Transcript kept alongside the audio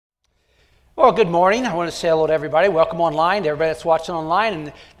Well, good morning. I want to say hello to everybody. Welcome online, to everybody that's watching online.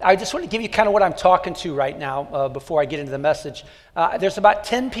 And I just want to give you kind of what I'm talking to right now before I get into the message. There's about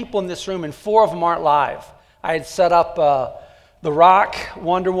 10 people in this room, and 4 of them aren't live. I had set up The Rock,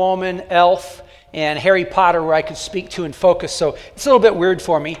 Wonder Woman, Elf, and Harry Potter where I could speak to and focus. So it's a little bit weird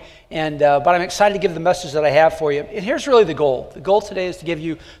for me, but I'm excited to give the message that I have for you. And here's really the goal. The goal today is to give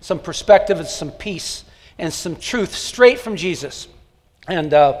you some perspective and some peace and some truth straight from Jesus.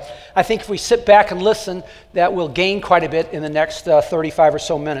 And I think if we sit back and listen, that we'll gain quite a bit in the next 35 or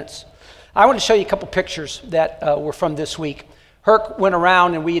so minutes. I want to show you a couple pictures that were from this week. Herc went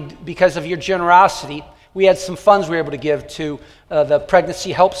around, and because of your generosity, we had some funds we were able to give to the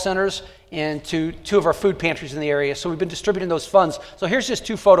pregnancy help centers and to 2 of our food pantries in the area. So we've been distributing those funds. So here's just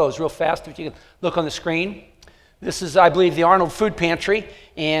 2 photos real fast, if you can look on the screen. This is, I believe, the Arnold Food Pantry,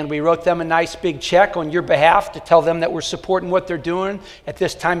 and we wrote them a nice big check on your behalf to tell them that we're supporting what they're doing at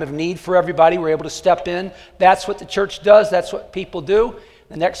this time of need for everybody. We're able to step in. That's what the church does. That's what people do.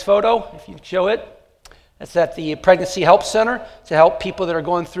 The next photo, if you show it, that's at the Pregnancy Help Center to help people that are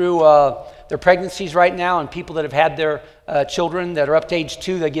going through their pregnancies right now and people that have had their children that are up to age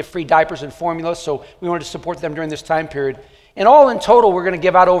 2. They give free diapers and formula, so we wanted to support them during this time period. And all in total, we're going to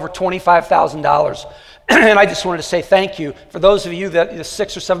give out over $25,000. And I just wanted to say thank you. For those of you, the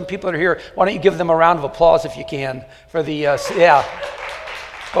 6 or 7 people that are here, why don't you give them a round of applause if you can for the,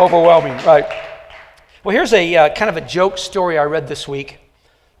 overwhelming, right. Well, here's a kind of a joke story I read this week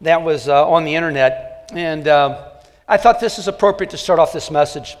that was on the internet. And I thought this is appropriate to start off this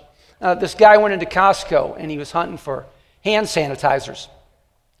message. This guy went into Costco, and he was hunting for hand sanitizers.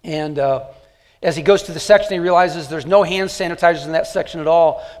 And as he goes to the section, he realizes there's no hand sanitizers in that section at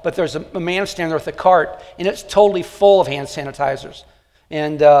all, but there's a man standing there with a cart, and it's totally full of hand sanitizers.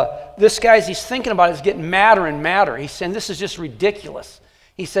 And this guy, as he's thinking about it, is getting madder and madder. He's saying, this is just ridiculous.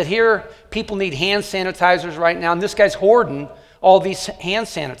 He said, here, people need hand sanitizers right now, and this guy's hoarding all these hand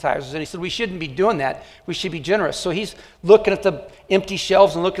sanitizers. And he said, we shouldn't be doing that. We should be generous. So he's looking at the empty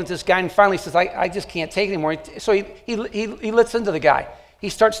shelves and looking at this guy, and finally he says, I just can't take it anymore. So he lets into the guy. He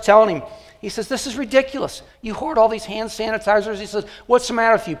starts telling him, he says, this is ridiculous. You hoard all these hand sanitizers. He says, what's the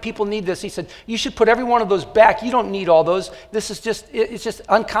matter with you? People need this. He said, you should put every one of those back. You don't need all those. This is it's just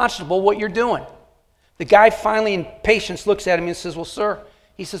unconscionable what you're doing. The guy finally in patience looks at him and says, well, sir,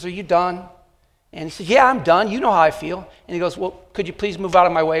 he says, are you done? And he says, yeah, I'm done. You know how I feel. And he goes, well, could you please move out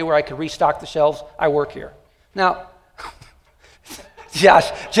of my way where I could restock the shelves? I work here. Now,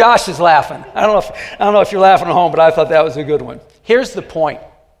 Josh is laughing. I don't know if you're laughing at home, but I thought that was a good one. Here's the point.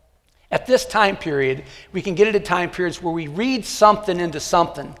 At this time period, we can get into time periods where we read something into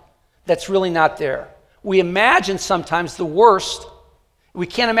something that's really not there. We imagine sometimes the worst. We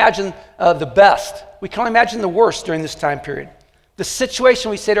can't imagine the best. We can only imagine the worst during this time period. The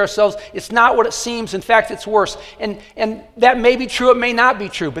situation, we say to ourselves, it's not what it seems. In fact, it's worse. And that may be true, it may not be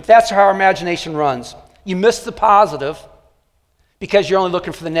true, but that's how our imagination runs. You miss the positive because you're only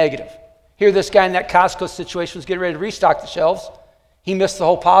looking for the negative. Here, this guy in that Costco situation was getting ready to restock the shelves. He missed the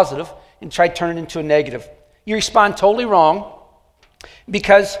whole positive and tried to turn it into a negative. You respond totally wrong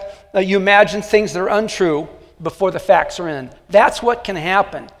because you imagine things that are untrue before the facts are in. That's what can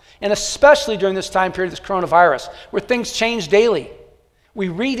happen. And especially during this time period, this coronavirus, where things change daily. We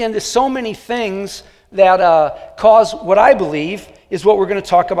read into so many things that cause what I believe is what we're going to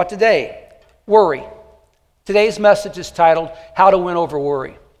talk about today, worry. Today's message is titled, How to Win Over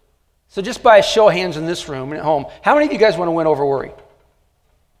Worry. So just by a show of hands in this room and at home, how many of you guys want to win over worry?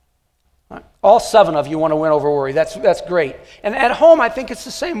 All 7 of you want to win over worry. That's great. And at home, I think it's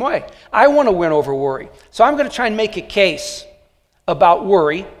the same way. I want to win over worry. So I'm going to try and make a case about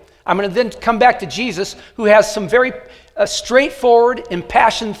worry. I'm going to then come back to Jesus, who has some very straightforward,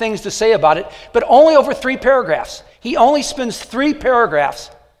 impassioned things to say about it, but only over 3 paragraphs. He only spends 3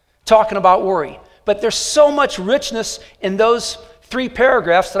 paragraphs talking about worry. But there's so much richness in those 3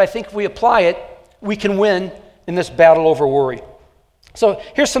 paragraphs that I think if we apply it, we can win in this battle over worry. So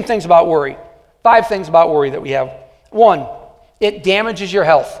here's some things about worry. 5 things about worry that we have. 1, it damages your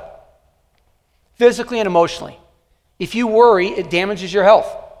health, physically and emotionally. If you worry, it damages your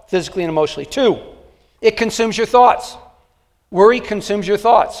health, physically and emotionally. 2, it consumes your thoughts. Worry consumes your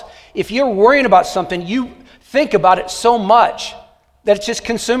thoughts. If you're worrying about something, you think about it so much that it's just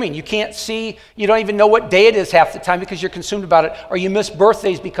consuming. You can't see, you don't even know what day it is half the time because you're consumed about it, or you miss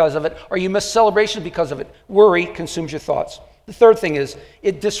birthdays because of it, or you miss celebrations because of it. Worry consumes your thoughts. The 3rd thing is,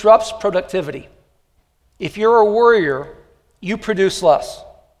 it disrupts productivity. If you're a worrier, you produce less.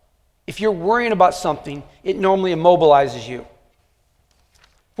 If you're worrying about something, it normally immobilizes you.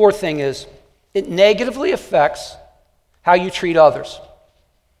 4th thing is, it negatively affects how you treat others.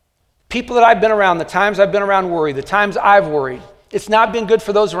 People that I've been around, the times I've been around worry, the times I've worried, it's not been good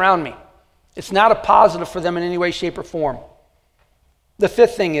for those around me. It's not a positive for them in any way, shape, or form. The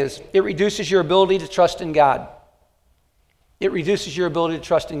fifth thing is it reduces your ability to trust in God. It reduces your ability to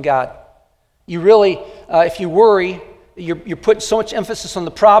trust in God. You really, if you worry, you're putting so much emphasis on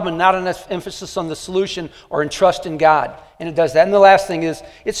the problem and not enough emphasis on the solution or in trust in God. And it does that. And the last thing is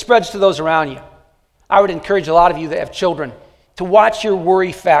it spreads to those around you. I would encourage a lot of you that have children to watch your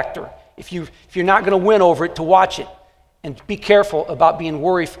worry factor. If you're not going to win over it, to watch it. And be careful about being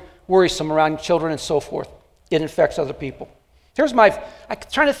worrisome around children and so forth. It infects other people. I'm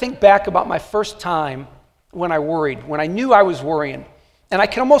trying to think back about my first time when I worried, when I knew I was worrying. And I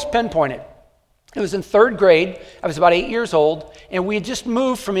can almost pinpoint it. It was in third grade. I was about 8 years old, and we had just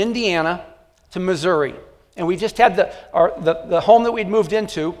moved from Indiana to Missouri. And we just had the home that we'd moved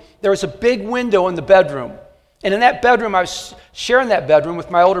into. There was a big window in the bedroom. And in that bedroom, I was sharing that bedroom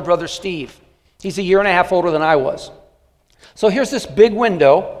with my older brother, Steve. He's a year and a half older than I was. So here's this big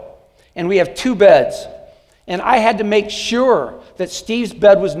window, and we have 2 beds. And I had to make sure that Steve's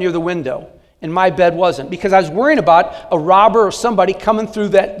bed was near the window, and my bed wasn't, because I was worrying about a robber or somebody coming through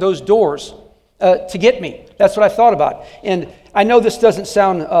those doors to get me. That's what I thought about. And I know this doesn't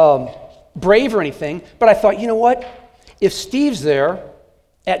sound brave or anything, but I thought, you know what? If Steve's there,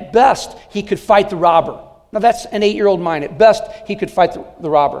 at best, he could fight the robber. Now, that's an 8-year-old mind. At best, he could fight the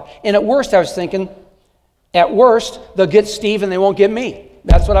robber. And at worst, I was thinking, at worst, they'll get Steve and they won't get me.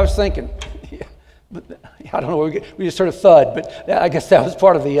 That's what I was thinking. But I don't know, we just sort of thud, but I guess that was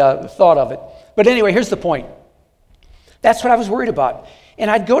part of the thought of it. But anyway, here's the point. That's what I was worried about.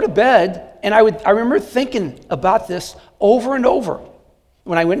 And I'd go to bed, and I remember thinking about this over and over.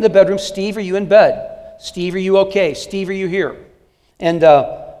 When I went in the bedroom, Steve, are you in bed? Steve, are you okay? Steve, are you here? And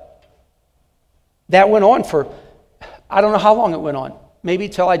that went on for, I don't know how long it went on. Maybe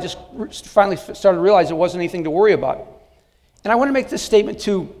until I just finally started to realize it wasn't anything to worry about. And I want to make this statement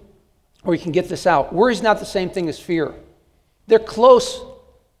too, or you can get this out. Worry is not the same thing as fear. They're close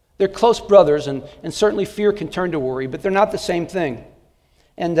brothers, and certainly fear can turn to worry, but they're not the same thing.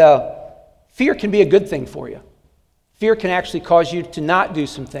 And fear can be a good thing for you. Fear can actually cause you to not do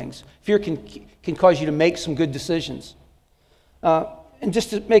some things. Fear can cause you to make some good decisions. And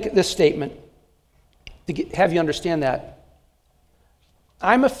just to make this statement, to have you understand that,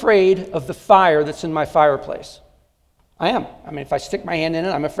 I'm afraid of the fire that's in my fireplace. I am. I mean, if I stick my hand in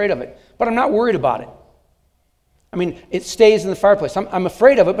it, I'm afraid of it. But I'm not worried about it. I mean, it stays in the fireplace. I'm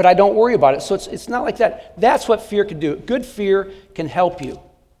afraid of it, but I don't worry about it. So it's not like that. That's what fear can do. Good fear can help you.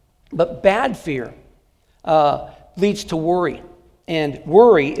 But bad fear leads to worry. And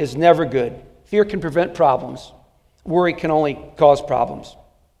worry is never good. Fear can prevent problems. Worry can only cause problems.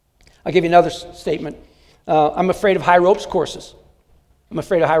 I'll give you another statement. I'm afraid of high ropes courses. I'm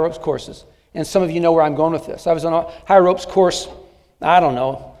afraid of high ropes courses. And some of you know where I'm going with this. I was on a high ropes course, I don't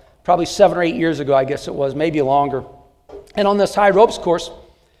know, probably 7 or 8 years ago, I guess it was, maybe longer. And on this high ropes course,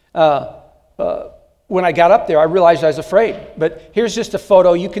 when I got up there, I realized I was afraid. But here's just a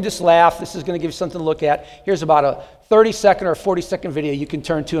photo. You can just laugh. This is going to give you something to look at. Here's about a 30-second or 40-second video you can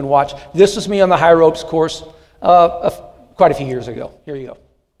turn to and watch. This was me on the high ropes course quite a few years ago. Here you go.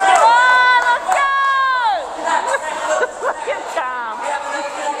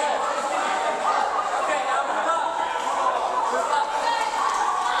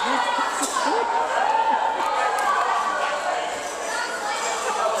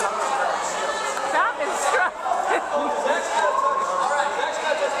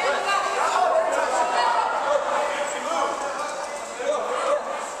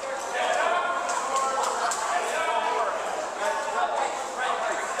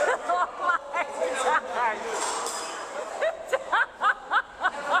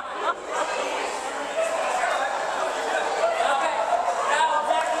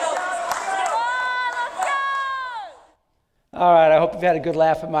 All right, I hope you've had a good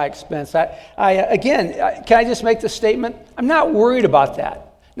laugh at my expense. Again, can I just make this statement? I'm not worried about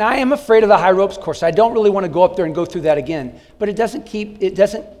that. Now, I am afraid of the high ropes course. I don't really want to go up there and go through that again, but it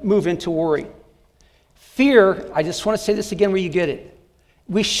doesn't move into worry. Fear, I just want to say this again where you get it.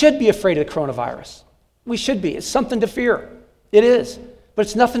 We should be afraid of the coronavirus. We should be. It's something to fear. It is, but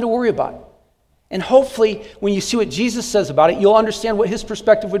it's nothing to worry about. And hopefully, when you see what Jesus says about it, you'll understand what his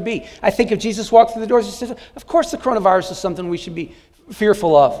perspective would be. I think if Jesus walked through the doors, he says, of course the coronavirus is something we should be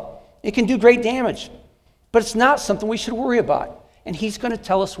fearful of. It can do great damage, but it's not something we should worry about. And he's going to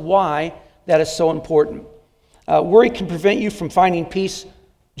tell us why that is so important. Worry can prevent you from finding peace,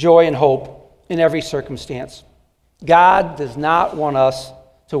 joy, and hope in every circumstance. God does not want us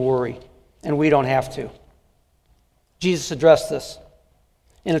to worry, and we don't have to. Jesus addressed this.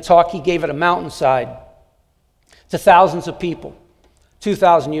 in a talk he gave at a mountainside to thousands of people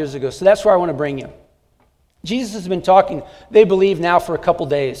 2,000 years ago. So that's where I want to bring you. Jesus has been talking, they believe now, for a couple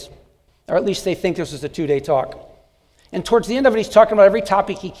days, or at least they think this is a 2-day talk. And towards the end of it, he's talking about every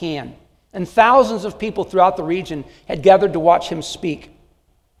topic he can. And thousands of people throughout the region had gathered to watch him speak.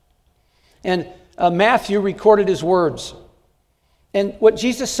 And Matthew recorded his words. And what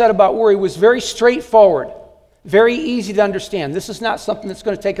Jesus said about worry was very straightforward, very easy to understand. This is not something that's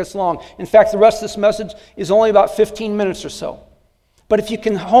going to take us long. In fact, the rest of this message is only about 15 minutes or so. But if you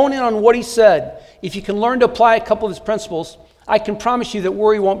can hone in on what he said, if you can learn to apply a couple of his principles, I can promise you that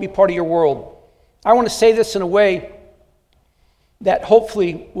worry won't be part of your world. I want to say this in a way that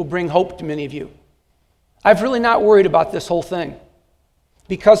hopefully will bring hope to many of you. I've really not worried about this whole thing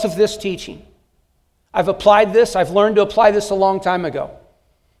because of this teaching. I've applied this. I've learned to apply this a long time ago.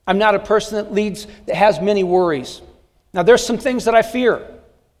 I'm not a person that has many worries. Now, there's some things that I fear,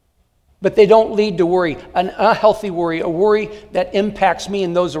 but they don't lead to worry, an unhealthy worry, a worry that impacts me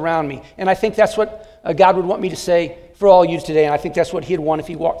and those around me. And I think that's what God would want me to say for all you today, and I think that's what he'd want if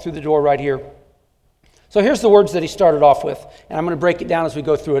he walked through the door right here. So here's the words that he started off with, and I'm going to break it down as we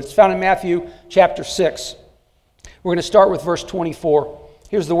go through it. It's found in Matthew chapter 6. We're going to start with verse 24.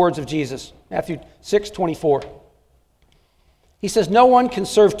 Here's the words of Jesus, Matthew 6:24. He says, "No one can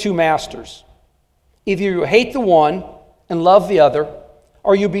serve two masters. Either you hate the one and love the other,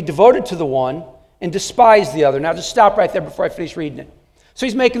 or you be devoted to the one and despise the other." Now just stop right there before I finish reading it. So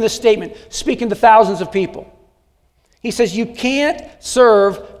he's making this statement, speaking to thousands of people. He says, you can't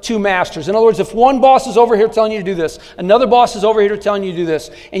serve two masters. In other words, if one boss is over here telling you to do this, another boss is over here telling you to do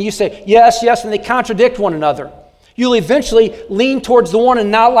this, and you say, yes, yes, and they contradict one another, you'll eventually lean towards the one and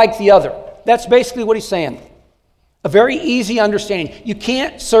not like the other. That's basically what he's saying. A very easy understanding. You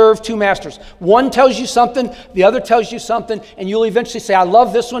can't serve two masters. One tells you something, the other tells you something, and you'll eventually say, I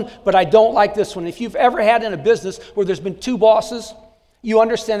love this one, but I don't like this one. If you've ever had in a business where there's been two bosses, you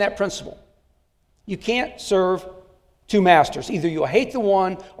understand that principle. You can't serve two masters. Either you'll hate the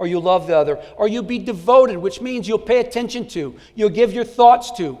one or you'll love the other, or you'll be devoted, which means you'll pay attention to, you'll give your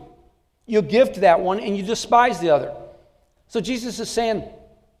thoughts to, you'll give to that one, and you despise the other. So Jesus is saying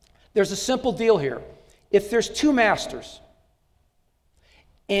there's a simple deal here. If there's two masters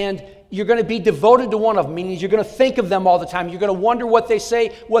and you're going to be devoted to one of them, meaning you're going to think of them all the time, you're going to wonder what they say,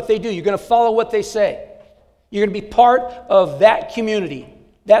 what they do, you're going to follow what they say, you're going to be part of that community,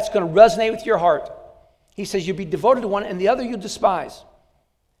 that's going to resonate with your heart. He says you'll be devoted to one and the other you despise.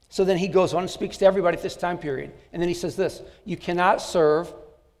 So then he goes on and speaks to everybody at this time period. And then he says this, you cannot serve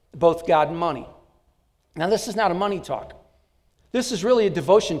both God and money. Now this is not a money talk. This is really a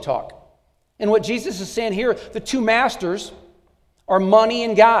devotion talk. And what Jesus is saying here, the two masters are money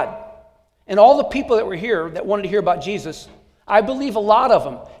and God. And all the people that were here that wanted to hear about Jesus, I believe a lot of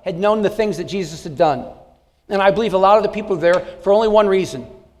them had known the things that Jesus had done. And I believe a lot of the people there for only one reason,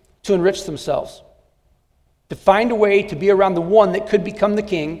 to enrich themselves. To find a way to be around the one that could become the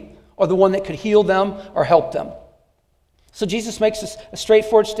king or the one that could heal them or help them. So Jesus makes this a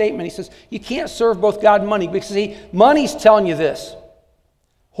straightforward statement. He says, you can't serve both God and money because, see, money's telling you this.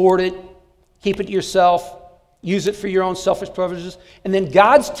 Hoard it, keep it to yourself, use it for your own selfish purposes, and then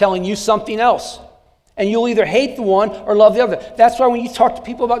God's telling you something else. And you'll either hate the one or love the other. That's why when you talk to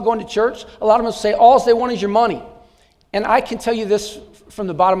people about going to church, a lot of them say all they want is your money. And I can tell you this from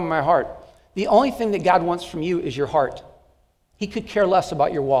the bottom of my heart. The only thing that God wants from you is your heart. He could care less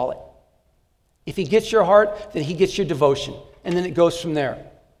about your wallet. If he gets your heart, then he gets your devotion. And then it goes from there.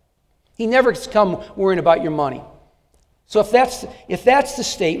 He never has come worrying about your money. So if that's the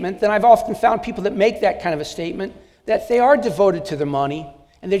statement, then I've often found people that make that kind of a statement that they are devoted to their money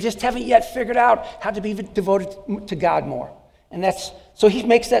and they just haven't yet figured out how to be devoted to God more. And so he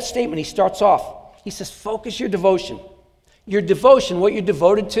makes that statement. He starts off. He says, focus your devotion. Your devotion, what you're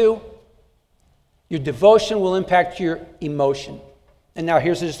devoted to, your devotion will impact your emotion. And now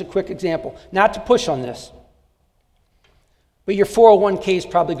here's just a quick example. Not to push on this, but your 401k has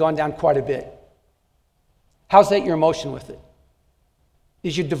probably gone down quite a bit. How's that your emotion with it?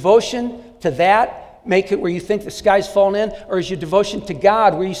 Is your devotion to that make it where you think the sky's falling in? Or is your devotion to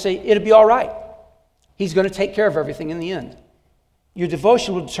God where you say, it'll be all right? He's going to take care of everything in the end. Your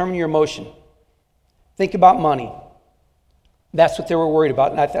devotion will determine your emotion. Think about money. That's what they were worried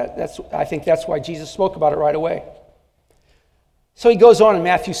about, and I think that's why Jesus spoke about it right away. So he goes on in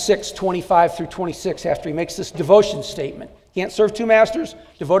Matthew 6, 25 through 26, after he makes this devotion statement. Can't serve two masters,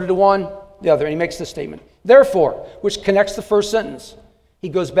 devoted to one, the other, and he makes this statement. Therefore, which connects the first sentence. He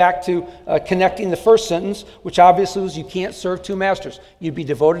goes back to connecting the first sentence, which obviously was you can't serve two masters. You'd be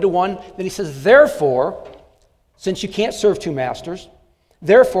devoted to one. Then he says, therefore, since you can't serve two masters,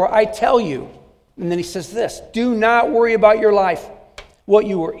 Therefore, I tell you, and then he says this, do not worry about your life, what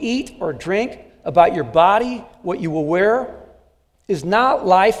you will eat or drink, about your body, what you will wear. Is not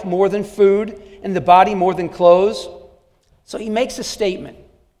life more than food, and the body more than clothes? So he makes a statement.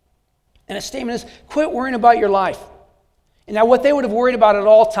 And a statement is, quit worrying about your life. And now what they would have worried about at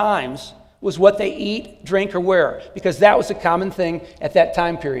all times was what they eat, drink, or wear, because that was a common thing at that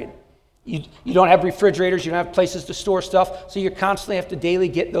time period. You don't have refrigerators, you don't have places to store stuff, so you constantly have to daily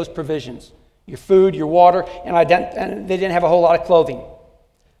get those provisions. Your food, your water, and they didn't have a whole lot of clothing.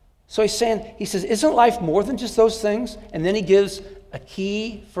 So he says, isn't life more than just those things? And then he gives a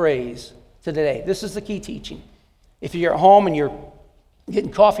key phrase to today. This is the key teaching. If you're at home and you're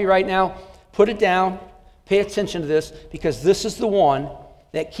getting coffee right now, put it down, pay attention to this, because this is the one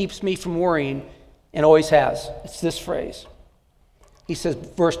that keeps me from worrying and always has. It's this phrase. He says,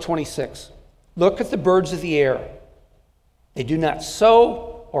 verse 26, look at the birds of the air. They do not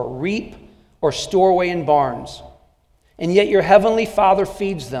sow or reap or store away in barns, and yet your heavenly Father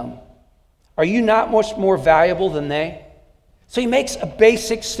feeds them. Are you not much more valuable than they? So he makes a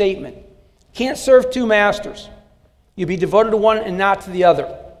basic statement. Can't serve two masters. You'll be devoted to one and not to the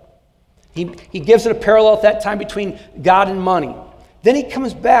other. He gives it a parallel at that time between God and money. Then he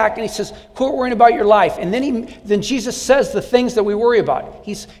comes back and he says, quit worrying about your life. And then Jesus says the things that we worry about.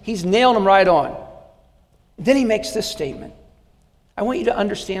 He's nailing them right on. Then he makes this statement. I want you to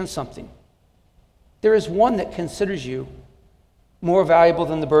understand something. There is one that considers you more valuable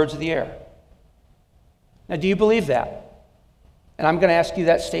than the birds of the air. Now, do you believe that? And I'm going to ask you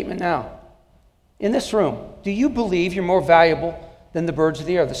that statement now. In this room, do you believe you're more valuable than the birds of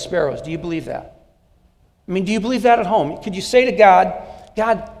the air, the sparrows? Do you believe that? I mean, do you believe that at home? Could you say to God,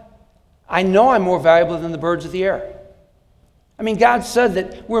 God, I know I'm more valuable than the birds of the air. I mean, God said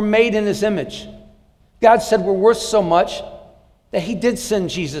that we're made in his image. God said we're worth so much that he did send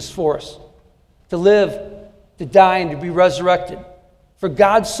Jesus for us to live, to die, and to be resurrected. For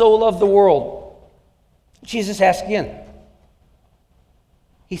God so loved the world. Jesus asked again.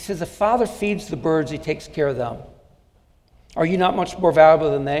 He says, the Father feeds the birds, he takes care of them. Are you not much more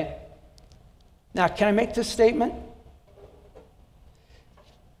valuable than they? Now, can I make this statement?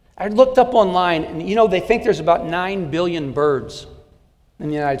 I looked up online, and they think there's about 9 billion birds in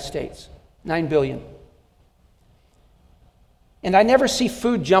the United States. 9 billion. And I never see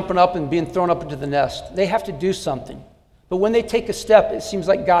food jumping up and being thrown up into the nest. They have to do something. But when they take a step, it seems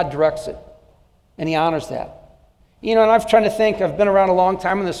like God directs it, and he honors that. And I'm trying to think, I've been around a long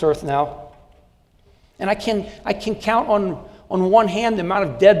time on this earth now, and I can count on one hand the amount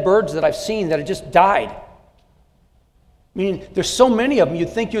of dead birds that I've seen that have just died. I mean, there's so many of them,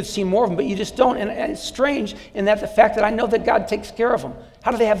 you'd think you'd see more of them, but you just don't. And it's strange in that the fact that I know that God takes care of them. How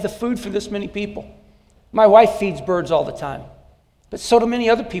do they have the food for this many people? My wife feeds birds all the time, but so do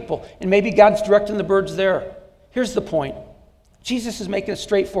many other people, and maybe God's directing the birds there. Here's the point. Jesus is making a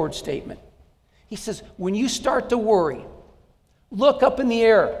straightforward statement. He says, when you start to worry, look up in the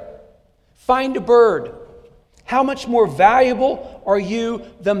air, find a bird. How much more valuable are you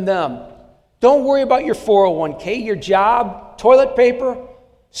than them? Don't worry about your 401k, your job, toilet paper,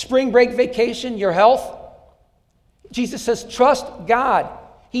 spring break vacation, your health. Jesus says, trust God.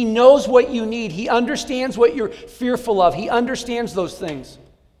 He knows what you need. He understands what you're fearful of. He understands those things.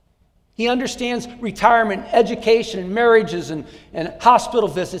 He understands retirement, education, marriages, and hospital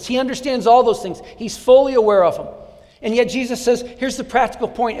visits. He understands all those things. He's fully aware of them. And yet Jesus says, here's the practical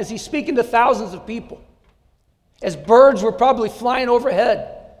point. As he's speaking to thousands of people, as birds were probably flying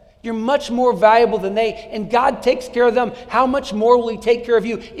overhead, you're much more valuable than they, and God takes care of them. How much more will he take care of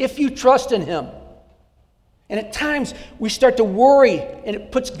you if you trust in him? And at times, we start to worry, and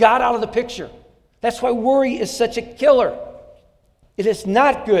it puts God out of the picture. That's why worry is such a killer. It is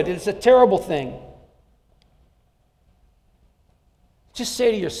not good. It is a terrible thing. Just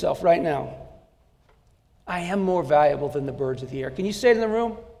say to yourself right now, I am more valuable than the birds of the air. Can you say it in the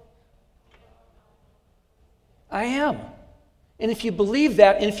room? I am. And if you believe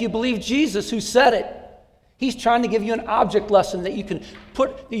that, and if you believe Jesus who said it, he's trying to give you an object lesson that you can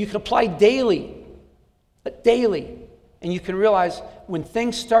apply daily. But daily. And you can realize when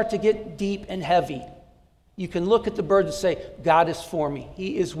things start to get deep and heavy, you can look at the birds and say, God is for me.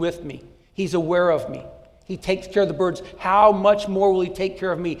 He is with me. He's aware of me. He takes care of the birds. How much more will he take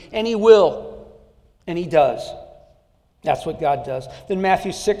care of me? And he will. And he does. That's what God does. Then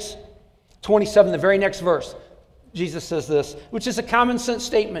Matthew 6:27, the very next verse, Jesus says this, which is a common sense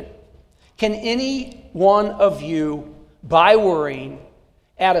statement. Can any one of you, by worrying,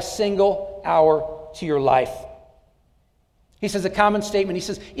 add a single hour to your life? He says a common statement. He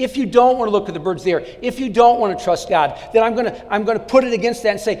says, if you don't want to look at the birds there, if you don't want to trust God, then I'm going to put it against that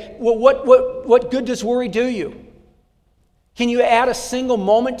and say, well, what good does worry do you? Can you add a single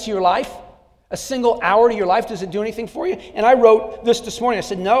moment to your life? A single hour to your life? Does it do anything for you? And I wrote this morning. I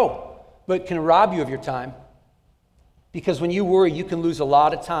said, no, but it can rob you of your time. Because when you worry, you can lose a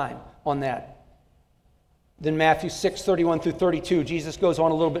lot of time on that. Then Matthew 6:31 through 32, Jesus goes on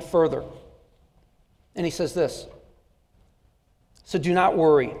a little bit further. And he says this, so do not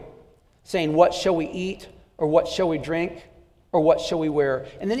worry, saying, what shall we eat, or what shall we drink, or what shall we wear?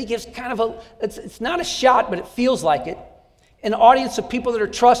 And then he gives kind of it's not a shot, but it feels like it. An audience of people that are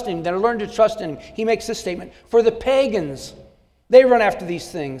trusting, that are learning to trust in him. He makes this statement, for the pagans, they run after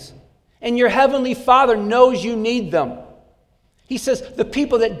these things, and your heavenly Father knows you need them. He says, the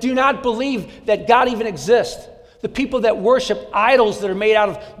people that do not believe that God even exists, the people that worship idols that are made out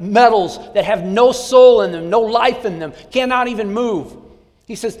of metals, that have no soul in them, no life in them, cannot even move.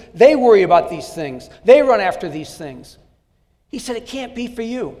 He says, they worry about these things. They run after these things. He said, it can't be for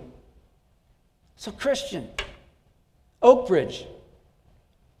you. So Christian, Oak Ridge,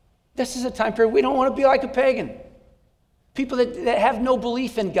 this is a time period we don't want to be like a pagan. People that have no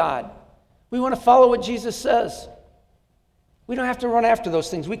belief in God. We want to follow what Jesus says. We don't have to run after those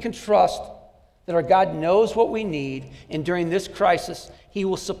things. We can trust that our God knows what we need, and during this crisis, he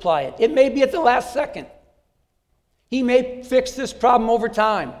will supply it. It may be at the last second. He may fix this problem over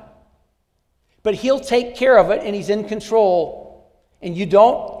time. But he'll take care of it, and he's in control, and you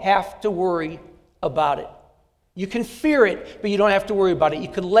don't have to worry about it. You can fear it, but you don't have to worry about it. You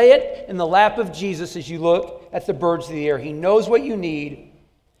can lay it in the lap of Jesus as you look at the birds of the air. He knows what you need,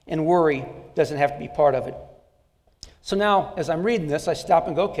 and worry doesn't have to be part of it. So now, as I'm reading this, I stop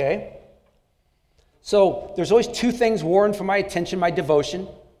and go, okay. So there's always two things warring for my attention, my devotion.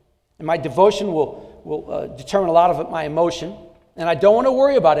 And my devotion will determine a lot of it, my emotion. And I don't want to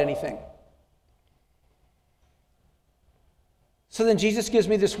worry about anything. So then Jesus gives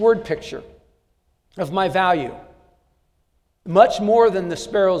me this word picture of my value. Much more than the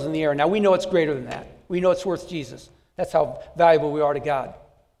sparrows in the air. Now we know it's greater than that. We know it's worth Jesus. That's how valuable we are to God.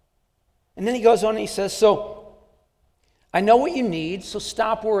 And then he goes on and he says, so I know what you need, so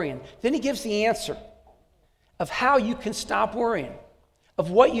stop worrying. Then he gives the answer of how you can stop worrying,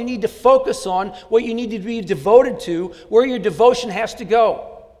 of what you need to focus on, what you need to be devoted to, where your devotion has to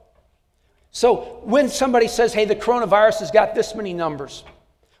go. So when somebody says, hey, the coronavirus has got this many numbers,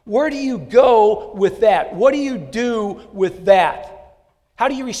 where do you go with that? What do you do with that? How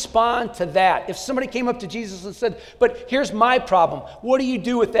do you respond to that? If somebody came up to Jesus and said, but here's my problem, what do you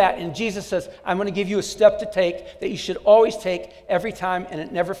do with that? And Jesus says, I'm going to give you a step to take that you should always take every time, and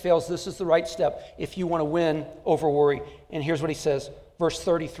it never fails. This is the right step if you want to win over worry. And here's what he says, verse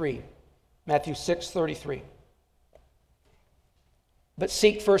 33, Matthew 6:33. But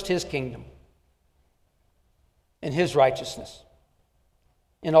seek first his kingdom and his righteousness,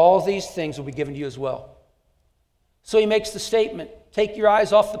 and all these things will be given to you as well. So he makes the statement, take your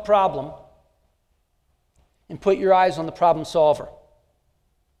eyes off the problem and put your eyes on the problem solver.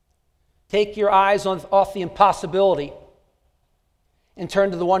 Take your eyes off the impossibility and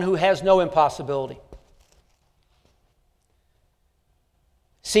turn to the one who has no impossibility.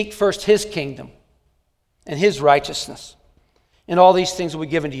 Seek first his kingdom and his righteousness, and all these things will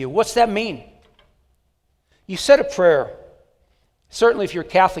be given to you. What's that mean? You said a prayer. Certainly if you're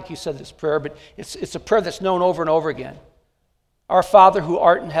Catholic, you said this prayer, but it's a prayer that's known over and over again. Our Father who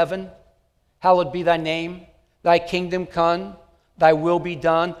art in heaven, hallowed be thy name. Thy kingdom come, thy will be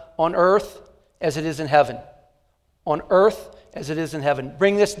done on earth as it is in heaven. On earth as it is in heaven.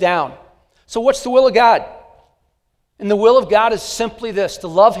 Bring this down. So what's the will of God? And the will of God is simply this, to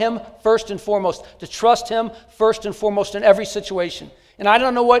love him first and foremost, to trust him first and foremost in every situation. And I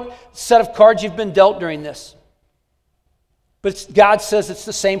don't know what set of cards you've been dealt during this, but God says it's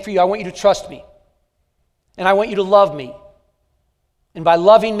the same for you. I want you to trust me, and I want you to love me. And by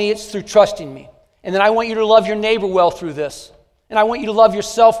loving me, it's through trusting me. And then I want you to love your neighbor well through this. And I want you to love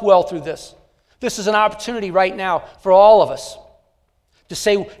yourself well through this. This is an opportunity right now for all of us to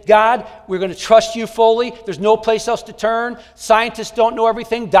say, God, we're going to trust you fully. There's no place else to turn. Scientists don't know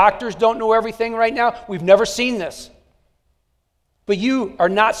everything. Doctors don't know everything right now. We've never seen this. But you are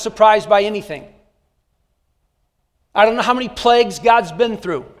not surprised by anything. I don't know how many plagues God's been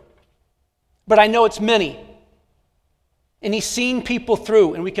through, but I know it's many. And he's seen people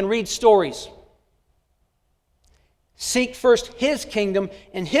through, and we can read stories. Seek first his kingdom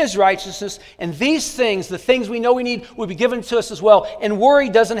and his righteousness, and these things, the things we know we need, will be given to us as well. And worry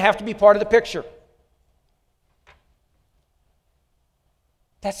doesn't have to be part of the picture.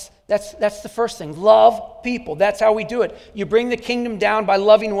 That's the first thing. Love people. That's how we do it. You bring the kingdom down by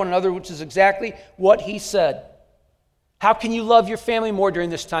loving one another, which is exactly what he said. How can you love your family more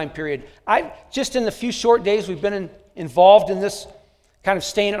during this time period? Just in the few short days we've been involved in this kind of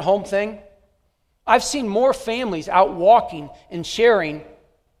staying at home thing, I've seen more families out walking and sharing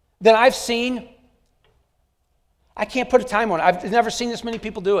than I've seen. I can't put a time on it. I've never seen this many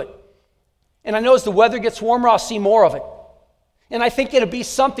people do it. And I know as the weather gets warmer, I'll see more of it. And I think it'll be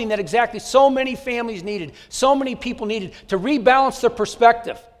something that exactly so many families needed, so many people needed to rebalance their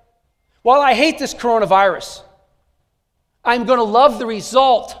perspective. While I hate this coronavirus, I'm going to love the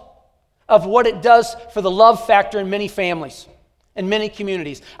result of what it does for the love factor in many families and many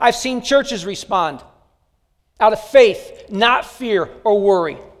communities. I've seen churches respond out of faith, not fear or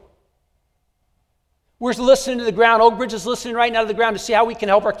worry. We're listening to the ground. Oak Bridge is listening right now to the ground to see how we can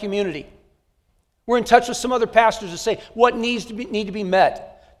help our community. We're in touch with some other pastors to say what need to be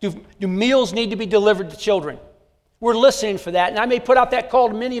met. Do meals need to be delivered to children? We're listening for that, and I may put out that call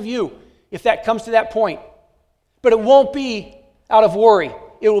to many of you if that comes to that point. But it won't be out of worry.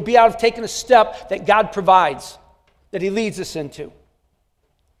 It will be out of taking a step that God provides, that he leads us into.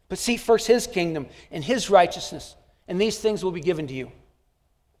 But seek first his kingdom and his righteousness, and these things will be given to you.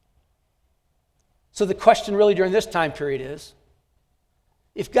 So the question really during this time period is,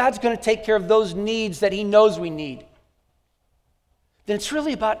 if God's going to take care of those needs that he knows we need, then it's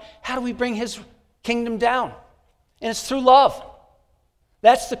really about how do we bring his kingdom down? And it's through love.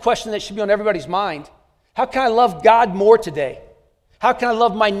 That's the question that should be on everybody's mind. How can I love God more today? How can I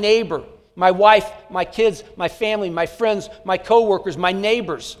love my neighbor, my wife, my kids, my family, my friends, my coworkers, my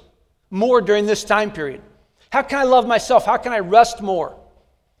neighbors more during this time period? How can I love myself? How can I rest more?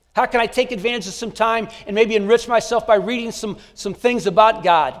 How can I take advantage of some time and maybe enrich myself by reading some things about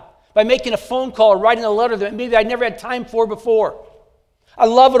God, by making a phone call or writing a letter that maybe I never had time for before? I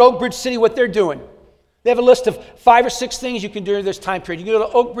love at Oak Bridge City what they're doing. They have a list of 5 or 6 things you can do during this time period. You can go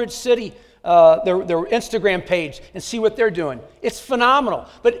to Oak Bridge City, their Instagram page, and see what they're doing. It's phenomenal.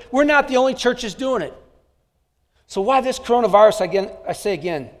 But we're not the only churches doing it. So why this coronavirus, I say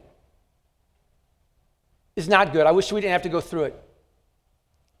again, is not good. I wish we didn't have to go through it.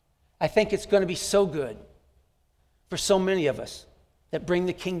 I think it's going to be so good for so many of us that bring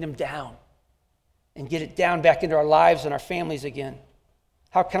the kingdom down and get it down back into our lives and our families again.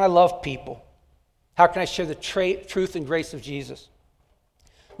 How can I love people? How can I share the truth and grace of Jesus?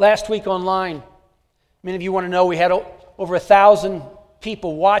 Last week online, many of you want to know, we had over 1,000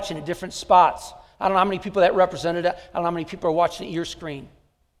 people watching at different spots. I don't know how many people that represented. I don't know how many people are watching at your screen.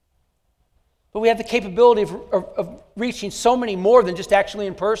 But we have the capability of reaching so many more than just actually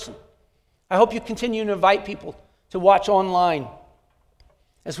in person. I hope you continue to invite people to watch online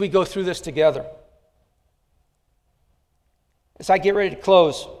as we go through this together. As I get ready to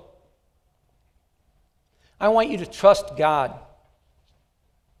close, I want you to trust God.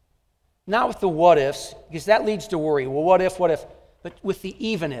 Not with the what ifs, because that leads to worry. Well, what if? But with the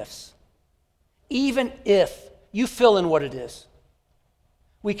even ifs. Even if you fill in what it is,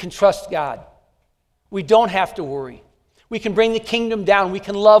 we can trust God. We don't have to worry. We can bring the kingdom down. We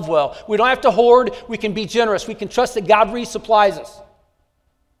can love well. We don't have to hoard. We can be generous. We can trust that God resupplies us.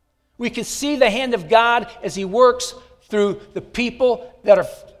 We can see the hand of God as he works through the people that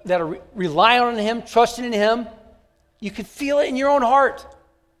are relying on him, trusting in him. You can feel it in your own heart.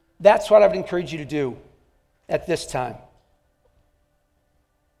 That's what I would encourage you to do at this time.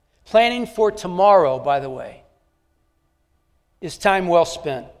 Planning for tomorrow, by the way, is time well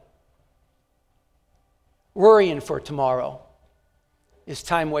spent. Worrying for tomorrow is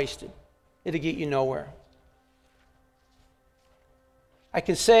time wasted. It'll get you nowhere. I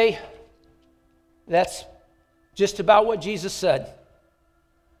can say that's just about what Jesus said.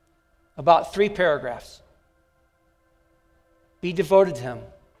 About 3 paragraphs. Be devoted to him.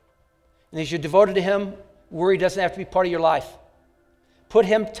 And as you're devoted to him, worry doesn't have to be part of your life. Put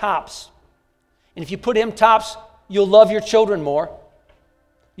him tops. And if you put him tops, you'll love your children more.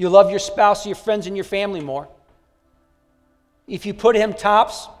 You'll love your spouse, your friends, and your family more. If you put him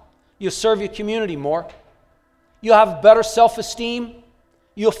tops, you'll serve your community more. You'll have better self-esteem.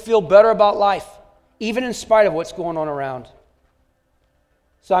 You'll feel better about life, even in spite of what's going on around.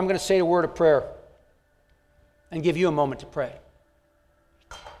 So I'm going to say a word of prayer and give you a moment to pray.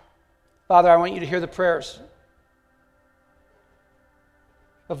 Father, I want you to hear the prayers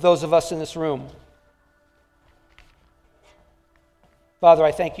of those of us in this room. Father,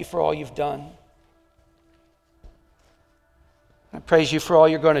 I thank you for all you've done. I praise you for all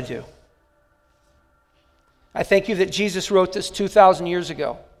you're going to do. I thank you that Jesus wrote this 2,000 years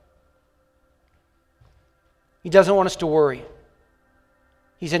ago. He doesn't want us to worry.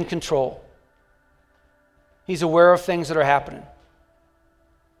 He's in control. He's aware of things that are happening.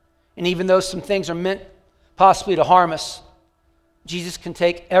 And even though some things are meant possibly to harm us, Jesus can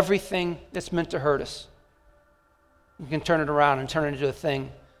take everything that's meant to hurt us and can turn it around and turn it into a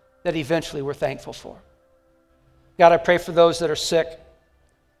thing that eventually we're thankful for. God, I pray for those that are sick,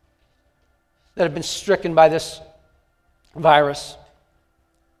 that have been stricken by this virus.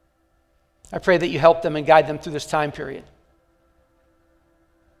 I pray that you help them and guide them through this time period.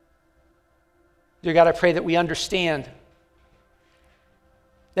 Dear God, I pray that we understand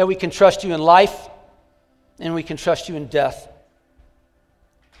that we can trust you in life and we can trust you in death.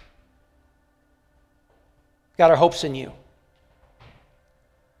 God, our hope's in you.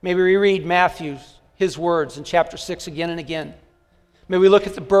 May we reread Matthew's, his words in chapter 6 again and again. May we look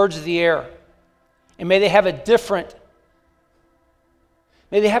at the birds of the air, and may they have a different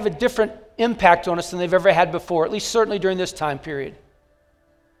impact on us than they've ever had before, at least certainly during this time period.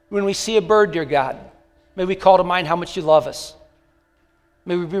 When we see a bird, dear God, may we call to mind how much you love us.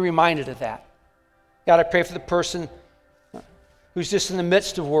 May we be reminded of that. God, I pray for the person who's just in the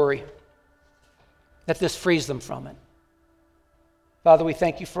midst of worry, that this frees them from it. Father, we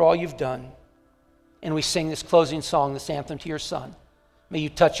thank you for all you've done, and we sing this closing song, this anthem to your Son. May you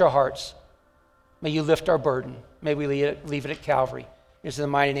touch our hearts. May you lift our burden. May we leave it at Calvary. It is in the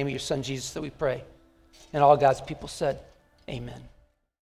mighty name of your Son, Jesus, that we pray. And all God's people said, amen.